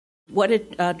What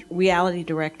did reality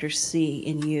directors see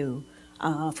in you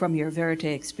from your Verite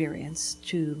experience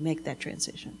to make that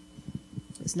transition?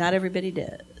 Because not everybody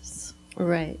does.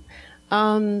 Right.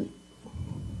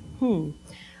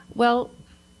 Well,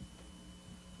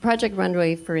 Project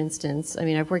Runway, for instance, I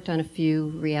mean, I've worked on a few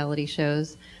reality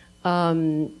shows.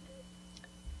 I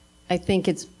think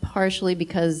it's partially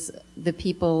because the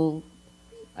people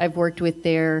I've worked with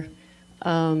there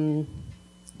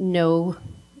know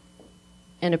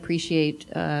and appreciate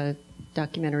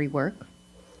documentary work.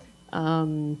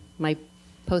 My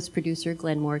post-producer,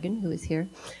 Glenn Morgan, who is here,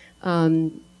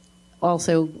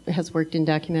 also has worked in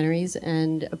documentaries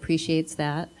and appreciates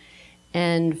that.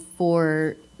 And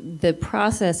for the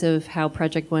process of how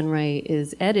Project Runway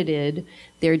is edited,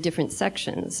 there are different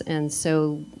sections. And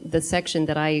so the section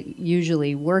that I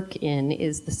usually work in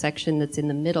is the section that's in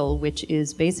the middle, which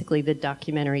is basically the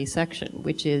documentary section,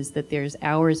 which is that there's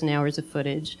hours and hours of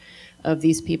footage of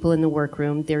these people in the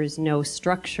workroom. There is no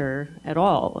structure at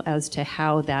all as to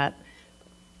how that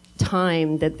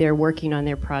time that they're working on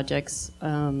their projects,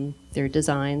 their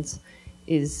designs,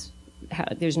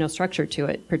 there's no structure to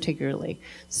it particularly.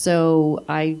 So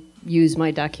I use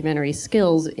my documentary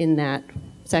skills in that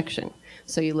section.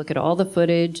 So you look at all the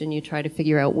footage and you try to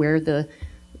figure out where the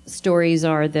stories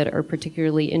are that are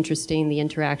particularly interesting, the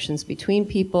interactions between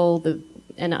people,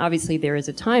 and obviously there is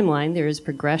a timeline, there is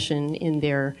progression in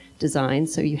their design,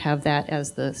 so you have that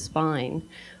as the spine.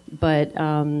 But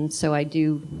so I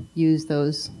do use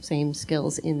those same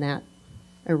skills in that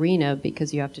arena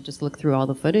because you have to just look through all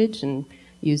the footage and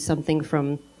use something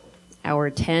from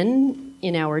hour 10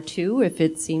 in hour 2 if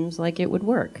it seems like it would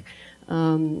work.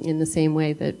 In the same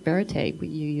way that Verite,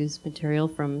 you use material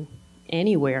from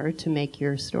anywhere to make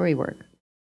your story work.